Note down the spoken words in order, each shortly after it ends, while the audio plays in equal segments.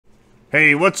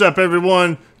Hey, what's up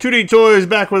everyone? 2D Toys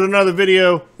back with another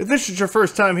video. If this is your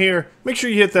first time here, make sure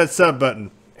you hit that sub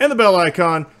button and the bell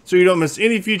icon so you don't miss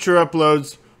any future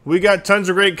uploads. We got tons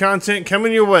of great content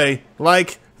coming your way,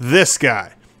 like this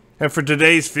guy. And for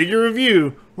today's figure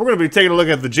review, we're going to be taking a look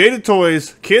at the Jada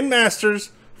Toys Kin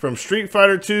Masters from Street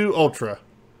Fighter 2 Ultra.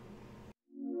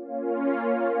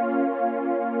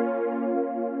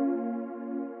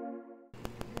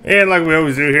 And like we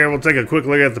always do here, we'll take a quick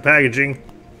look at the packaging.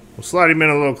 We'll slide him in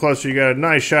a little closer. You got a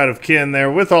nice shot of Kin there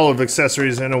with all of the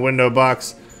accessories in a window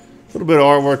box. A little bit of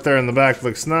artwork there in the back,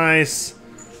 looks nice.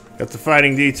 Got the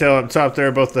fighting detail up top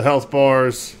there, both the health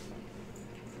bars.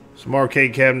 Some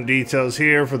arcade cabinet details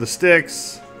here for the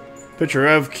sticks. Picture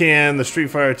of Kin, the Street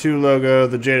Fighter 2 logo,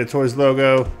 the Jada Toys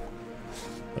logo.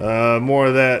 More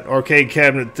of that arcade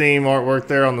cabinet theme artwork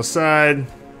there on the side.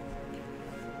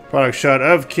 Product shot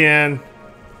of Kin.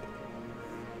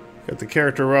 Got the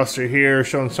character roster here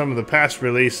showing some of the past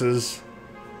releases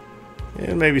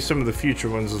and maybe some of the future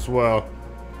ones as well.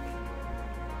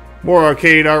 More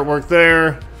arcade artwork there.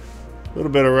 A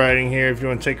little bit of writing here if you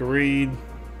want to take a read.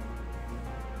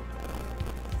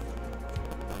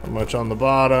 Not much on the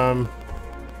bottom.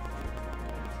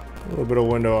 A little bit of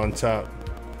window on top.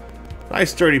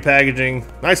 Nice sturdy packaging.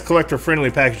 Nice collector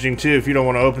friendly packaging too if you don't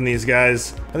want to open these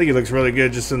guys. I think it looks really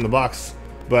good just in the box,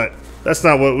 but that's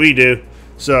not what we do.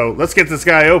 So let's get this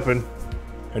guy open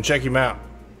and check him out.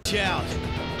 Shout.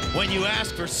 When you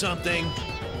ask for something,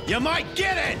 you might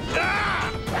get it.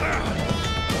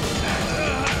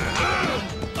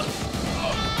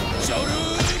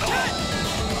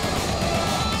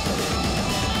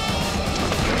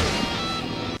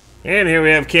 And here we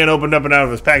have Kin opened up and out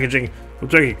of his packaging. We'll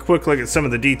take a quick look at some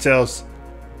of the details.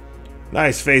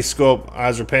 Nice face sculpt.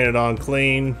 Eyes are painted on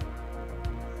clean.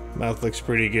 Mouth looks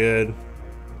pretty good.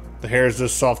 The hair is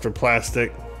just softer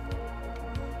plastic.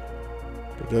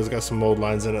 It does got some mold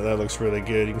lines in it. That looks really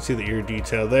good. You can see the ear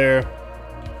detail there.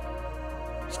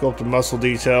 Sculpted muscle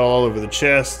detail all over the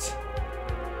chest.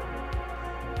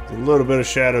 A little bit of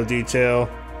shadow detail.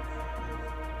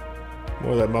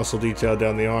 More of that muscle detail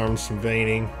down the arms, some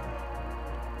veining.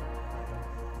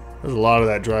 There's a lot of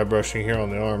that dry brushing here on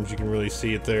the arms. You can really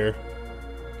see it there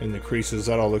in the creases.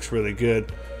 That all looks really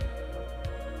good.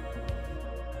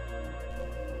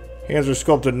 Hands are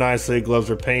sculpted nicely, gloves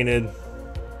are painted.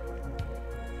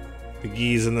 The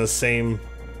gi's in the same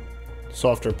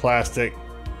softer plastic.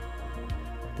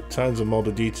 Tons of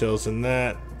molded details in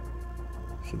that.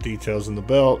 Some details in the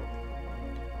belt.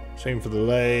 Same for the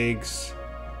legs.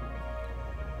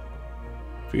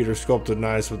 Feet are sculpted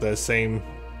nice with that same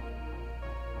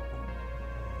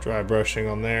dry brushing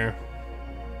on there.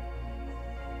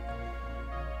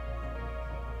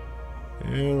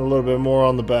 And a little bit more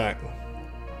on the back.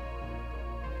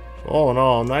 All in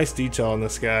all, nice detail on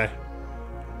this guy.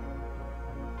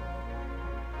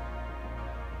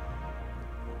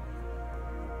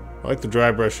 I like the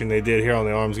dry brushing they did here on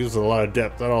the arms. Gives it a lot of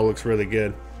depth. That all looks really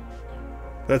good.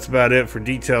 That's about it for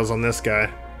details on this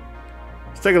guy.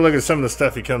 Let's take a look at some of the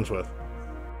stuff he comes with.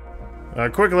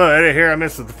 Quick look at it here. I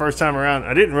missed it the first time around.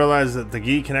 I didn't realize that the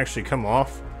gi can actually come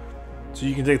off. So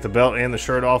you can take the belt and the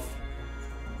shirt off.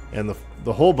 And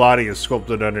the whole body is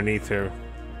sculpted underneath here,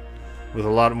 with a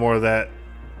lot more of that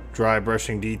dry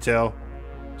brushing detail.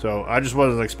 So I just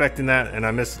wasn't expecting that, and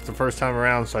I missed it the first time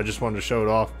around, so I just wanted to show it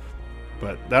off.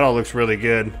 But that all looks really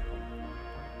good.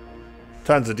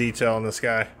 Tons of detail on this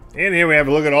guy. And here we have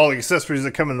a look at all the accessories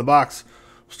that come in the box.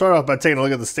 We'll start off by taking a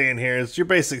look at the stand here. It's your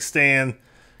basic stand.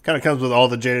 Kind of comes with all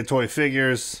the Jada Toy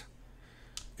figures.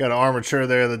 Got an armature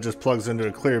there that just plugs into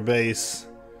a clear base,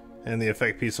 and the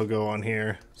effect piece will go on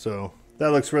here. So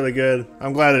that looks really good.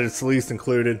 I'm glad that it's at least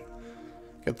included.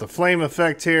 Got the flame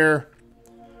effect here.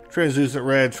 Translucent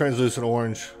red, translucent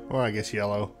orange, or I guess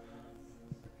yellow.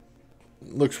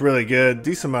 Looks really good.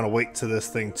 Decent amount of weight to this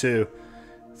thing too.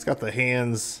 It's got the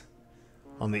hands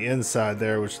on the inside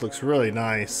there, which looks really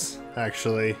nice,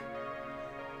 actually.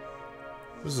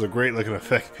 This is a great looking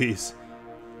effect piece.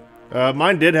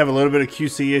 Mine did have a little bit of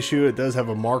QC issue. It does have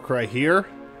a mark right here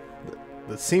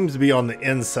that seems to be on the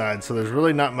inside, so there's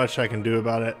really not much I can do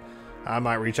about it. I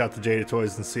might reach out to Jada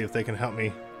Toys and see if they can help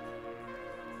me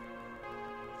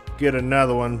get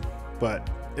another one, but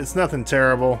it's nothing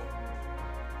terrible.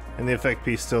 And the effect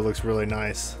piece still looks really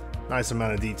nice. Nice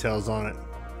amount of details on it.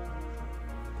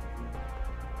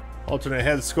 Alternate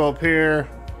head sculpt here.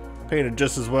 Painted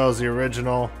just as well as the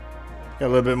original. Got a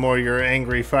little bit more of your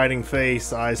angry fighting face.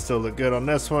 The eyes still look good on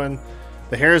this one.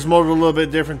 The hair is molded a little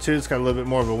bit different too. It's got a little bit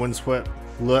more of a windswept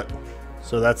look.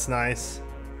 So that's nice.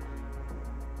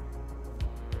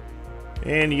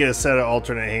 And you get a set of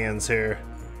alternate hands here.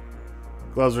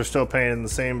 Gloves are still painted in the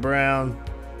same brown.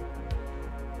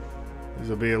 These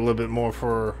will be a little bit more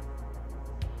for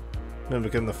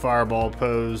mimicking the fireball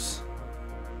pose.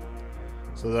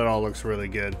 So that all looks really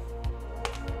good.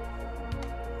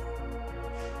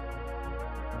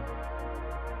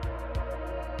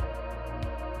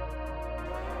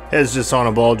 Head's just on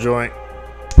a ball joint.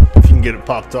 If you can get it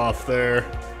popped off there.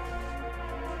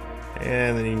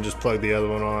 And then you can just plug the other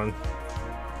one on.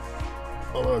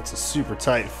 Although it's a super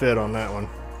tight fit on that one.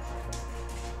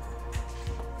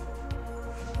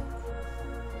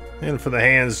 And for the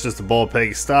hands, just a ball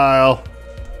peg style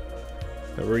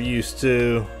that we're used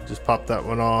to. Just pop that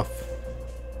one off.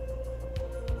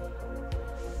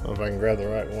 I don't know if I can grab the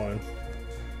right one.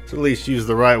 So at least use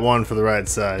the right one for the right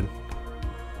side.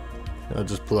 I'll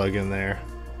just plug in there.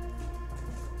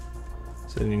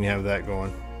 So then you can have that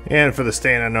going. And for the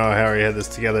stand, I know I already had this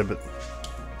together, but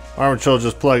arm control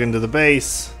just plug into the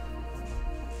base.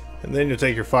 And then you'll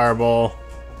take your fireball.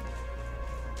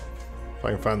 If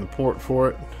I can find the port for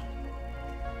it.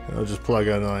 And I'll just plug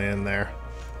it on in there.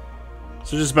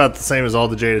 So just about the same as all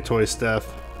the Jada Toys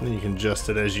stuff. And then you can adjust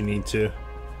it as you need to.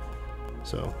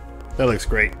 So that looks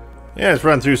great. Yeah, let's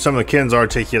run through some of Ken's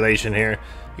articulation here.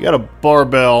 You got a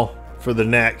barbell for the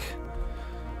neck.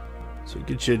 So it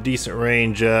gets you a decent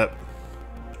range up.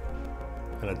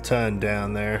 And a ton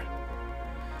down there.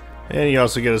 And you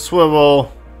also get a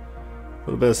swivel. A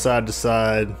little bit of side to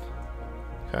side.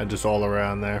 Kind of just all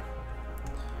around there.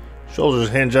 Shoulders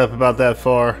hinge up about that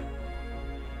far.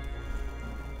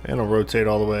 And it'll rotate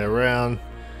all the way around.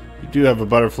 You do have a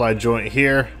butterfly joint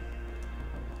here.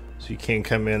 So you can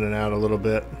come in and out a little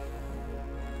bit.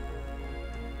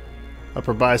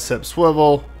 Upper bicep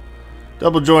swivel.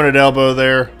 Double jointed elbow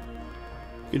there.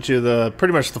 Get you the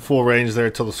pretty much the full range there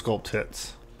till the sculpt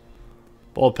hits.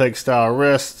 Ball peg style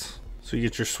wrist. So you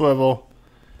get your swivel.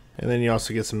 And then you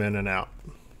also get some in and out.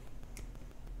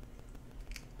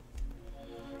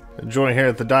 A joint here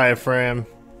at the diaphragm.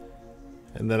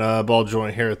 And then a ball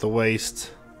joint here at the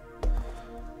waist.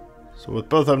 So with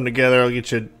both of them together, I'll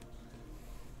get you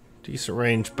a decent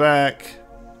range back.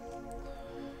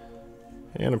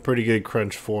 And a pretty good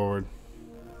crunch forward.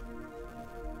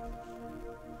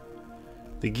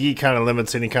 The gi kind of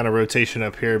limits any kind of rotation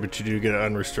up here, but you do get an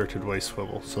unrestricted waist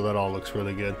swivel. So that all looks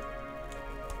really good.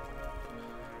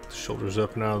 Shoulders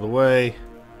up and out of the way.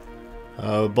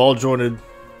 Ball jointed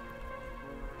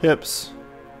hips.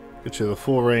 Get you the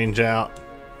full range out.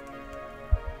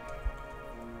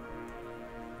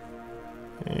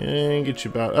 And get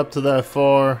you about up to that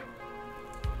far.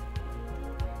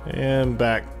 And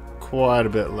back quite a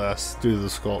bit less due to the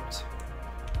sculpt.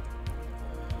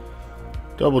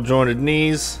 Double jointed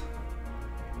knees.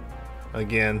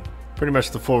 Again, pretty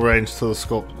much the full range till the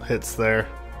sculpt hits there.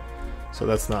 So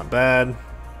that's not bad.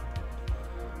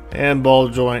 And ball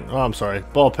joint, oh I'm sorry,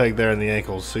 ball peg there in the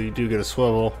ankles. So you do get a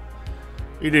swivel.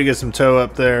 You do get some toe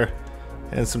up there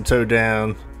and some toe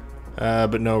down,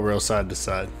 but no real side to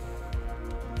side.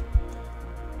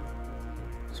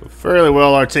 So fairly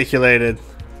well articulated.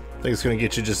 I think it's going to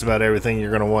get you just about everything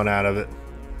you're going to want out of it.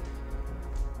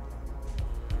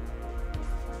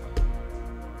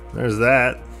 There's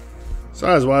that.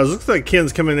 Size wise, looks like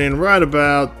Ken's coming in right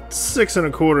about 6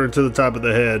 1/4 to the top of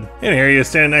the head. And here he is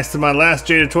standing next to my last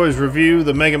Jada Toys review,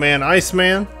 the Mega Man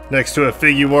Iceman. Next to a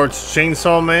Figure Arts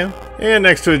Chainsaw Man. And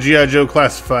next to a G.I. Joe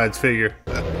Classifieds figure.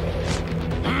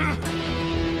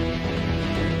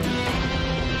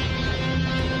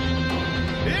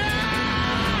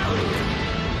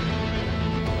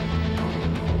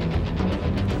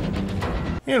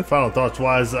 And final thoughts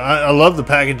wise, I love the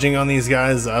packaging on these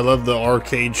guys. I love the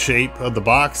arcade shape of the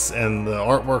box and the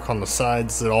artwork on the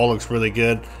sides. It all looks really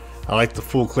good. I like the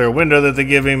full clear window that they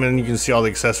give him, and you can see all the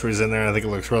accessories in there. I think it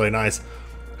looks really nice.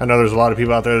 I know there's a lot of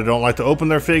people out there that don't like to open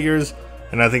their figures,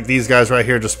 and I think these guys right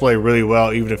here display really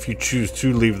well, even if you choose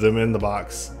to leave them in the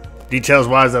box. Details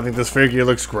wise, I think this figure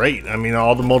looks great. I mean,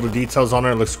 all the molded details on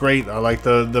it looks great. I like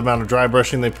the amount of dry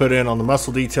brushing they put in on the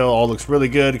muscle detail. All looks really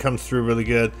good. It comes through really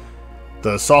good.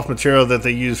 The soft material that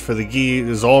they use for the gi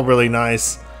is all really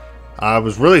nice. I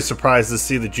was really surprised to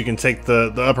see that you can take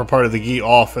the upper part of the gi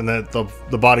off and that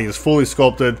the body is fully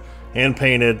sculpted and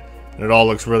painted, and it all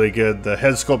looks really good. The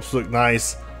head sculpts look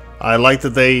nice. I like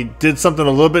that they did something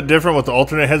a little bit different with the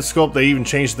alternate head sculpt. They even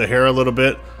changed the hair a little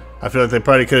bit. I feel like they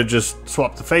probably could have just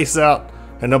swapped the face out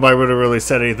and nobody would have really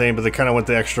said anything, but they kind of went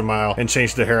the extra mile and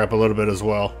changed the hair up a little bit as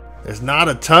well. There's not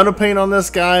a ton of paint on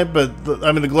this guy, but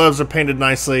I mean the gloves are painted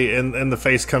nicely and the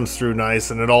face comes through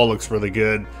nice and it all looks really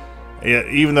good.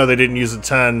 Even though they didn't use a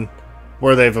ton,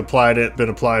 where they've applied it, been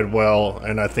applied well,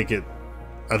 and I think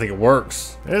I think it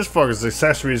works. As far as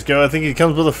accessories go, I think he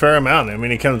comes with a fair amount. I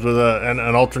mean, he comes with an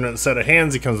alternate set of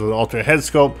hands, he comes with an alternate head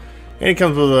sculpt, and he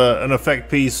comes with an effect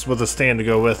piece with a stand to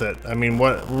go with it. I mean,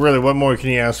 what more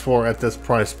can you ask for at this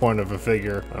price point of a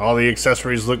figure? All the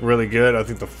accessories look really good. I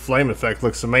think the flame effect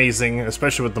looks amazing,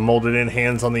 especially with the molded in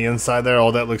hands on the inside there.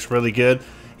 All that looks really good.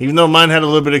 Even though mine had a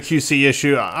little bit of QC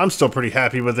issue, I'm still pretty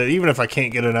happy with it. Even if I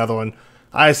can't get another one,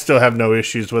 I still have no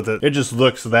issues with it. It just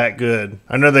looks that good.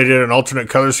 I know they did an alternate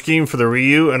color scheme for the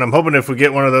Ryu, and I'm hoping if we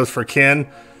get one of those for Ken,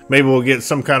 maybe we'll get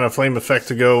some kind of flame effect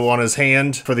to go on his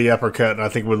hand for the uppercut, and I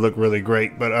think it would look really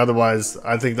great. But otherwise,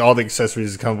 I think all the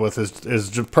accessories it comes with is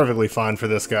just perfectly fine for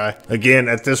this guy. Again,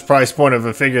 at this price point of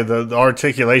a figure, the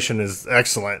articulation is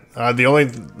excellent. The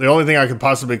only thing I could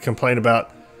possibly complain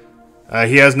about,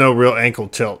 he has no real ankle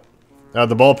tilt.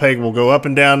 The ball peg will go up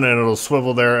and down, and it'll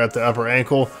swivel there at the upper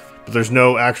ankle, but there's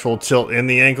no actual tilt in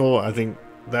the ankle. I think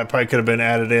that probably could have been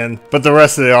added in. But the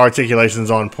rest of the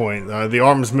articulation's on point. The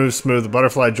arms move smooth, the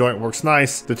butterfly joint works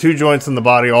nice. The two joints in the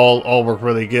body all work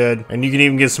really good. And you can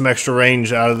even get some extra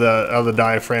range out of the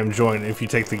diaphragm joint if you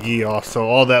take the gi off. So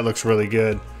all that looks really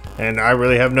good. And I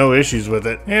really have no issues with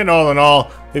it. And all in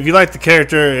all, if you like the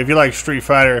character, if you like Street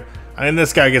Fighter, and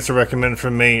this guy gets a recommend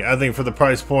from me, I think for the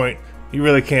price point, you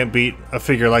really can't beat a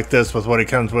figure like this with what he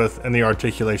comes with and the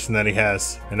articulation that he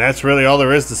has. And that's really all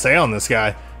there is to say on this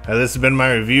guy. This has been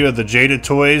my review of the Jada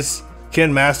Toys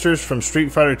Ken Masters from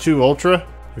Street Fighter 2 Ultra.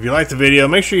 If you liked the video,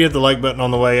 make sure you hit the like button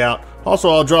on the way out. Also,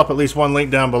 I'll drop at least one link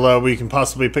down below where you can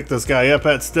possibly pick this guy up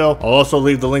at still. I'll also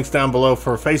leave the links down below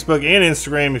for Facebook and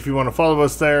Instagram if you want to follow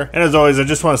us there. And as always, I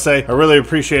just want to say I really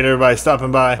appreciate everybody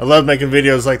stopping by. I love making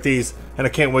videos like these, and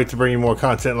I can't wait to bring you more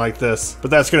content like this.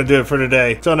 But that's going to do it for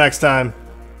today. Till next time,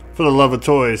 for the love of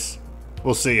toys,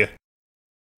 we'll see you.